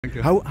Thank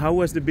you. How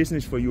was the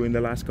business for you in the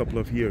last couple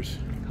of years?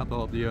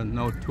 Couple of years,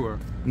 no tour.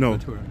 No. No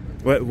tour.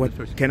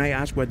 What can I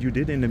ask what you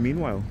did in the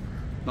meanwhile?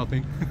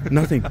 Nothing.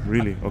 Nothing,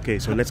 really. Okay,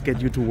 so let's get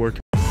you to work.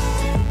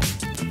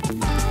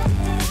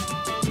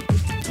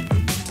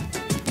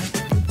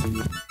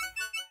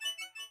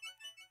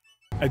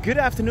 Good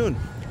afternoon.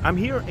 I'm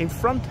here in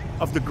front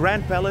of the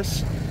Grand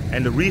Palace,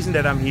 and the reason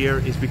that I'm here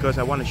is because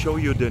I want to show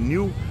you the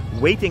new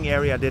waiting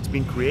area that's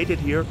been created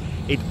here.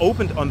 It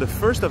opened on the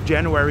 1st of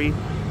January.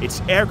 It's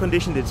air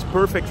conditioned, it's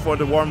perfect for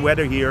the warm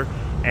weather here,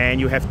 and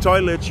you have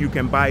toilets, you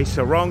can buy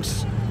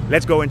sarongs.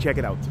 Let's go and check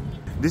it out.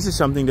 This is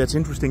something that's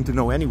interesting to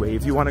know anyway.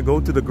 If you want to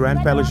go to the Grand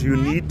Palace, you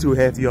need to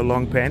have your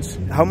long pants.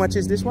 How much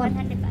is this one?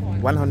 100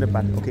 baht. 100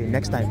 baht. Okay,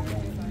 next time.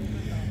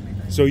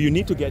 So you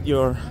need to get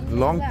your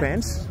long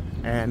pants,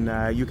 and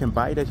you can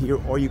buy that here,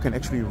 or you can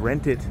actually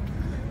rent it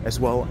as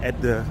well at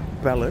the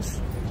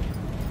palace.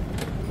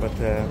 But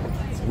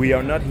we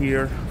are not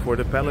here for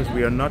the palace,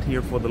 we are not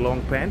here for the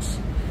long pants.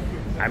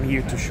 I'm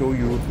here to show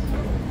you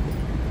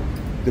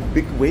the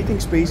big waiting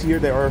space here.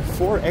 There are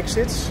 4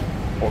 exits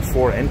or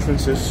 4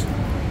 entrances.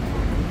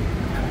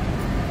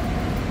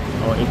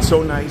 Oh, it's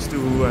so nice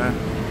to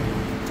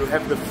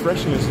have the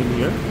freshness in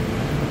here.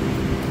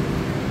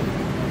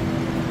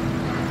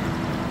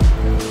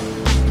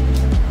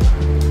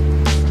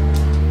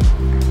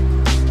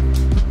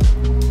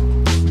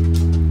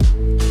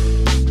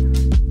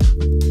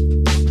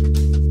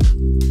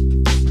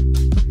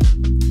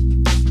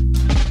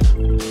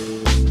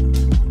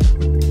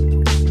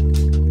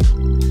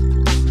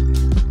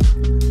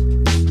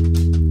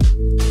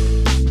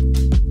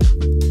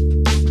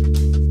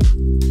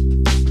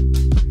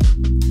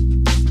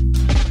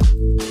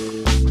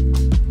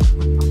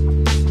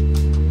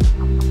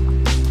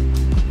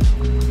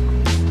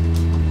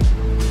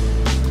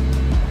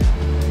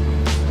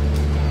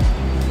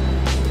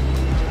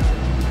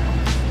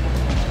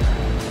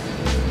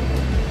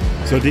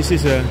 So this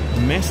is a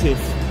massive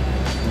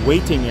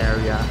waiting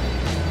area,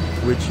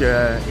 which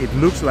it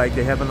looks like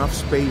they have enough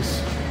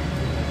space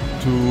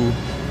to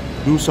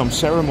do some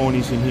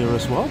ceremonies in here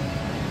as well.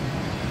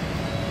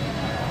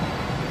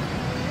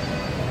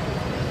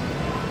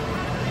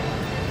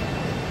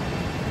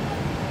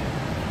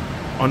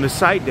 On the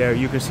side there,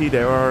 you can see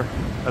there are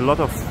a lot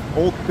of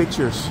old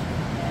pictures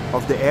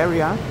of the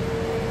area.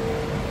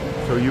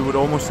 So you would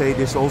almost say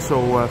this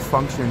also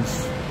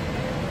functions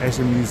as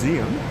a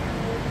museum.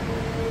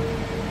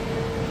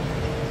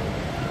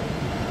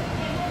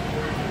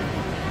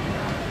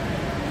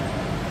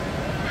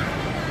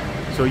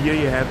 So here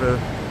you have a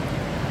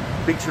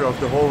picture of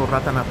the whole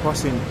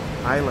Rattanakosin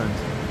Island,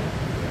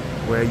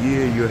 where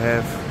here you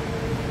have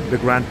the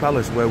Grand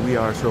Palace where we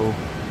are. So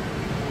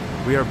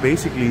we are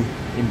basically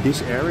in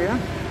this area.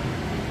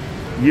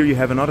 Here you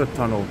have another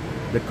tunnel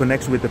that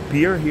connects with the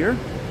pier here.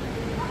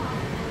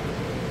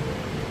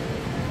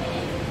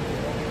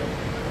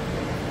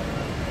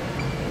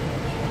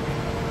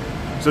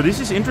 So this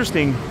is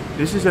interesting.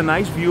 This is a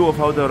nice view of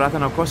how the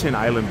Rattanakosin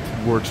Island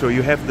works. So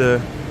you have the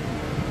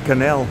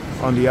canal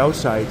on the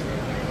outside,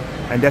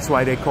 and that's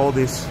why they call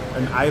this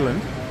an island.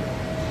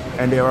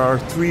 And there are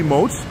 3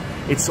 modes.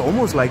 It's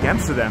almost like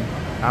Amsterdam.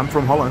 I'm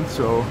from Holland,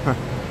 so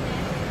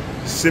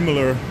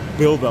similar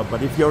build-up,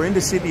 but if you're in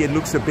the city it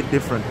looks a bit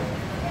different.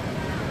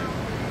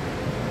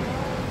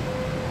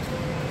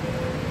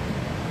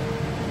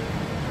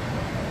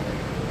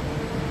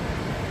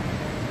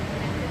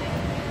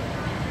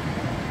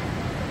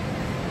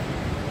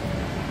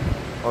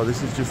 Oh,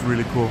 this is just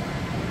really cool.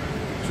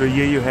 So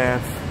here you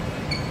have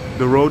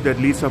the road that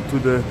leads up to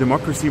the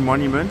Democracy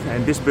Monument,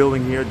 and this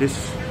building here,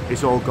 this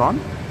is all gone.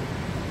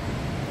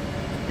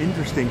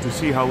 Interesting to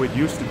see how it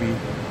used to be.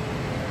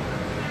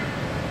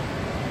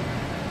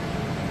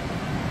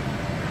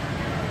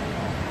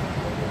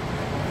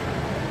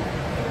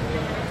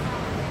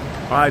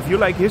 If you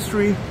like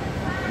history,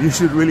 you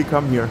should really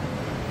come here.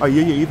 Oh,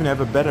 here you even have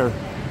a better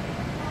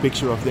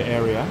picture of the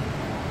area.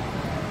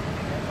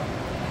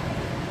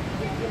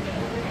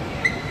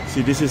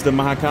 See, this is the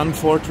Mahakam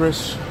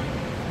Fortress.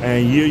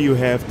 And here you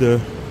have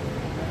the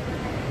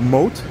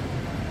moat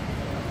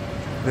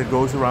that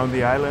goes around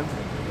the island.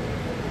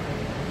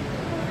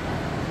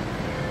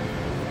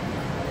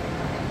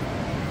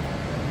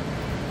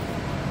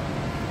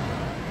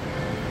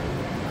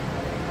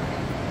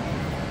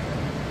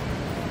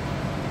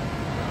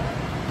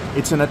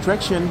 It's an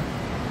attraction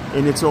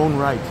in its own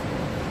right.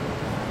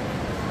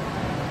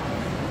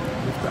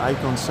 With the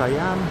icon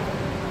Siam.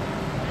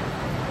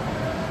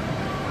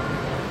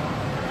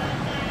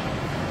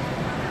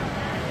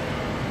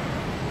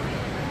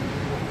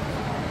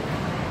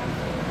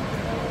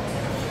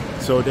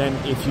 So then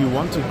if you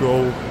want to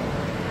go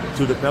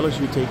to the palace,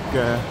 you take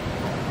the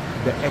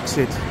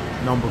exit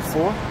number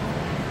 4.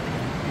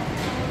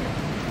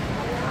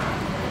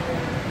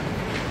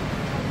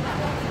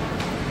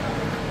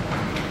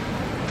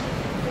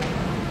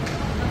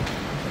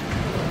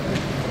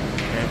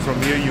 And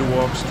from here you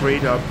walk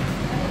straight up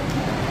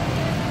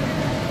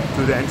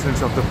to the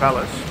entrance of the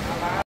palace.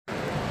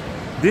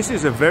 This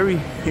is a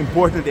very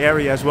important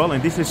area as well,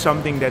 and this is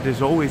something that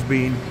has always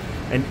been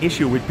an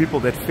issue with people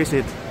that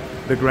visit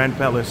the Grand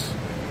Palace.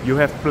 You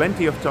have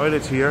plenty of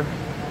toilets here.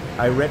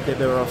 I read that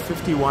there are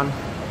 51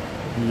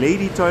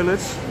 lady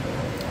toilets.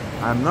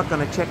 I'm not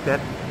gonna check that.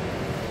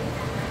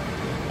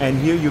 And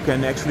here you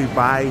can actually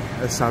buy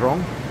a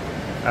sarong.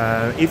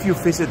 If you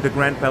visit the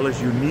Grand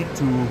Palace, you need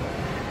to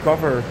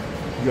cover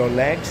your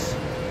legs.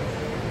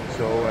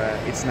 So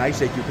it's nice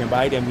that you can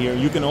buy them here.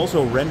 You can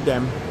also rent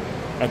them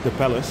at the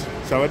palace.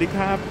 Sawadee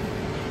krap.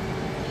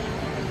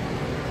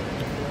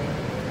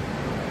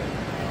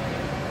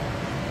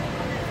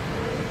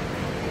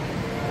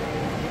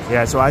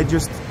 Yeah, so I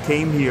just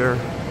came here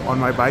on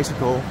my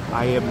bicycle.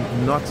 I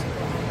am not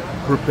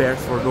prepared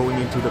for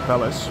going into the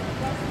palace.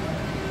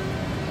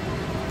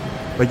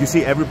 But you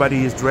see,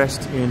 everybody is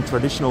dressed in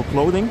traditional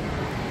clothing.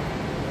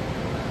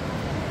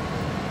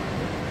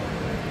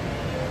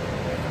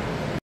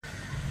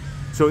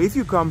 So if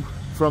you come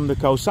from the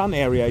Khao San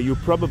area, you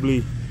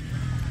probably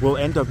will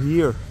end up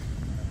here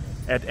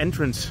at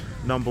entrance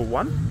number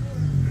 1.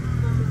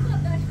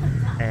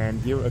 And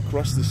here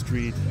across the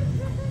street,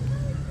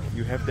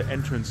 you have the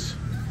entrance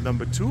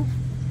number 2.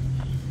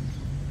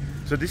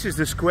 So this is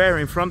the square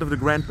in front of the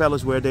Grand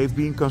Palace where they've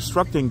been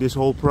constructing this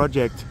whole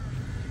project.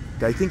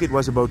 I think it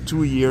was about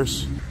 2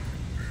 years.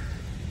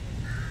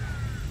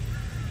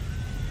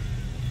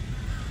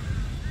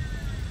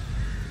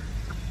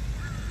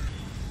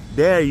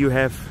 There you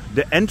have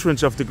the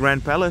entrance of the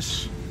Grand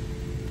Palace.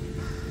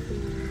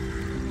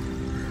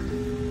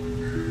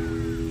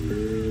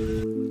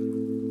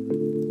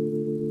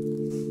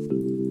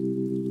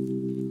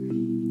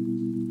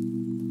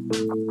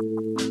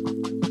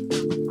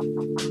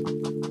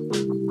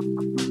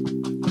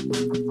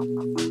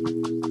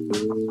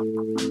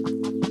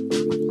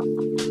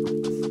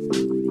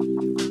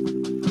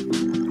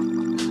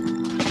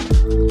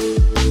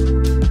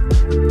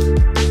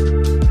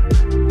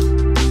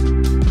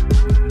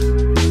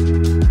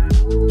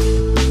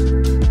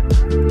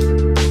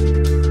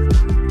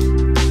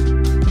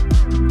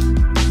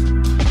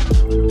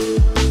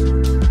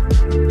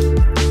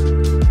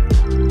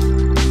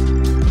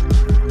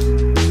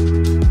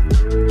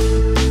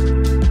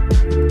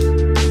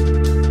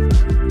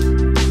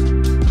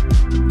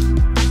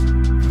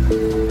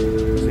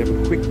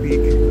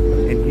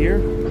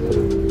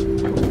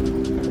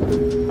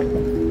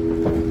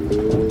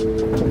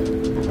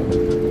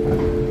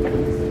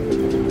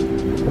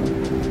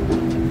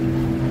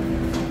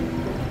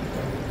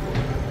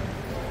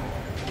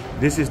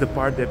 This is the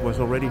part that was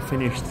already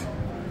finished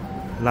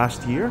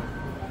last year.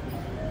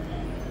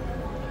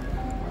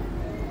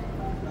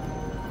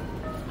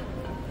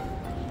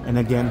 And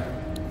again,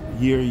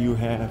 here you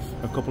have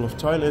a couple of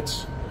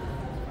toilets.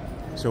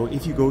 So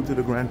if you go to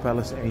the Grand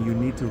Palace and you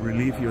need to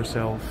relieve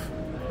yourself,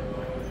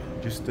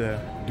 just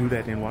do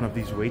that in one of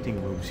these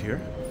waiting rooms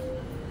here.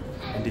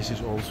 And this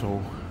is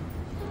also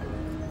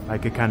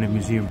like a kind of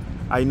museum.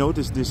 I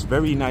noticed this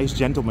very nice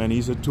gentleman.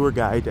 He's a tour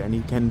guide and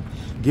he can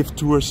give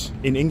tours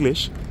in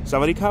English.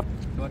 Sawadee krap.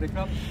 Sawadee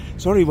krap.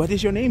 Sorry, what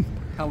is your name?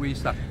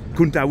 Taweeask.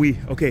 Kuntawi.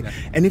 Okay. Yeah.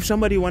 And if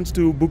somebody wants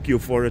to book you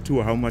for a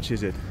tour, how much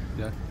is it?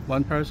 Yeah.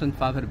 1 person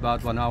 500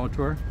 baht 1 hour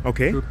tour.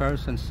 Okay. 2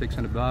 person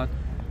 600 baht.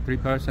 3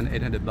 person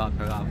 800 baht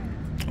per hour.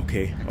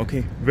 Okay.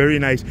 Okay. Very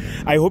nice.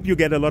 I hope you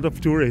get a lot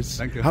of tourists.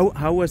 Thank you.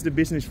 How was the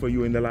business for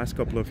you in the last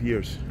couple of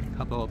years?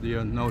 Couple of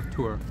years no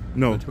tour.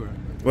 No. No tour.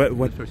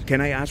 What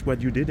can I ask what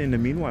you did in the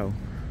meanwhile?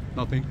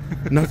 Nothing.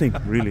 Nothing,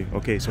 really.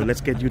 Okay, so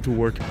let's get you to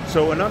work.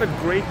 So another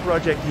great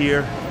project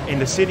here in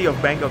the city of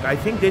Bangkok. I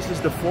think this is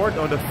the 4th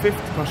or the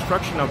 5th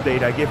construction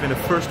update I give in the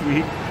first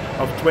week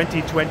of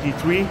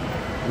 2023.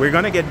 We're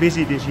gonna get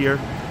busy this year.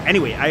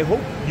 Anyway, I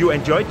hope you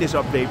enjoyed this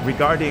update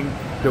regarding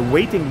the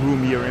waiting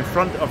room here in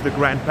front of the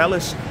Grand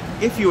Palace.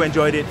 If you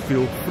enjoyed it,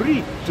 feel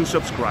free to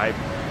subscribe.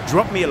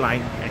 Drop me a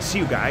line and see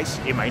you guys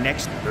in my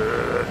next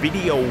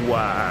video.